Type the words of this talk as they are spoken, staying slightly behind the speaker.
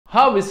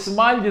How is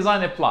smile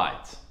design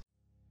applied?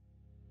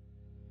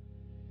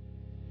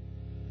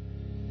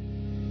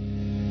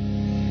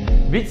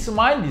 With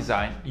smile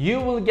design, you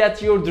will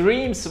get your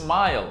dream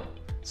smile.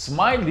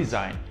 Smile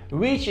design,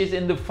 which is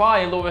in the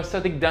file of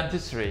aesthetic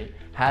dentistry,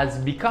 has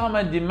become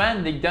a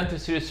demanding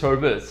dentistry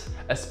service,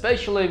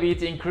 especially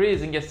with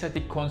increasing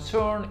aesthetic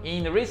concern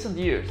in recent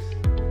years.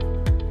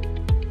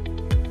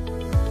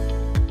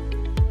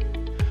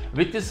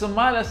 With the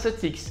smile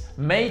aesthetics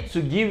made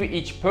to give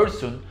each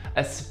person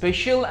a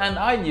special and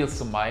ideal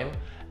smile,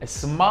 a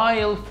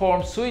smile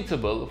form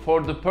suitable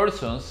for the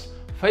person's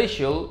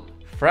facial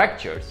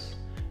fractures,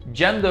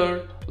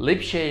 gender,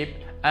 lip shape,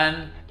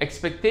 and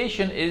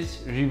expectation is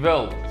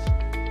revealed.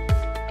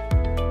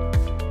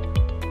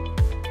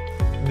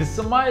 The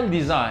smile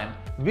design,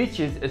 which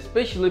is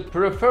especially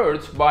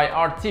preferred by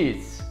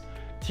artists,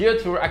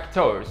 theater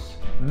actors,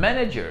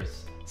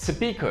 managers,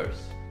 speakers,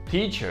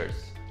 teachers,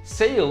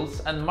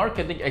 sales and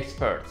marketing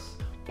experts,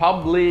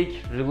 public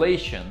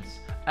relations,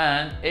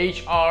 and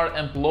HR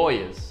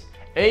employees,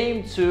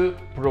 aim to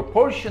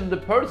proportion the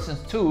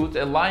person's tooth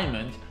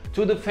alignment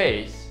to the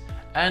face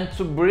and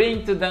to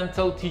bring the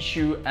dental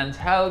tissue and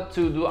health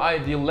to the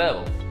ideal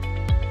level.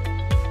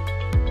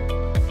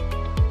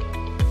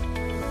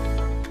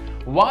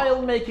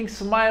 While making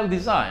smile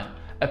design,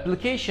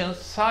 applications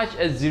such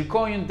as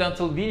zirconium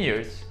dental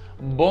veneers,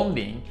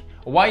 bonding,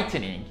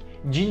 whitening,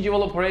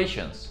 gingival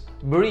operations,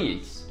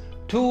 bridges,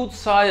 tooth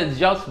size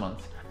adjustment,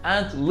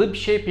 and lip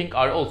shaping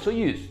are also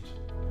used.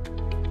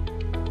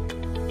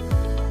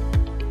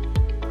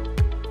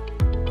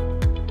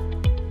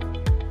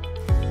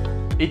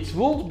 It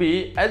would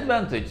be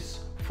advantageous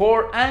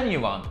for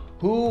anyone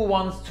who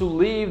wants to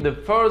leave the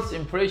first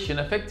impression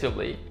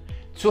effectively,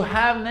 to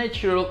have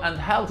natural and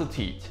healthy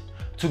teeth,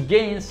 to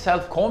gain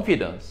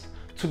self-confidence,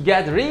 to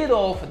get rid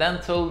of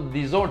dental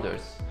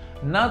disorders,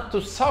 not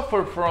to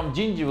suffer from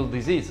gingival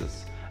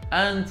diseases,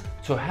 and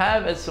to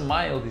have a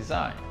smile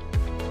design.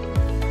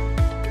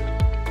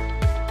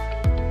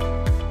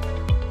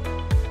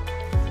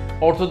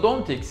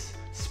 Orthodontics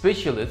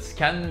specialists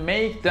can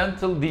make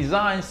dental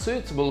designs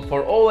suitable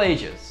for all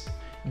ages,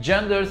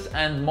 genders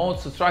and mouth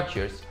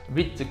structures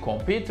with the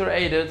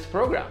computer-aided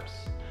programs.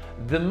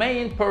 The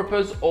main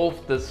purpose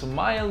of the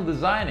smile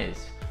design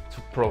is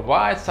to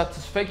provide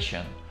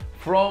satisfaction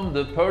from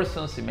the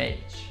person's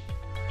image.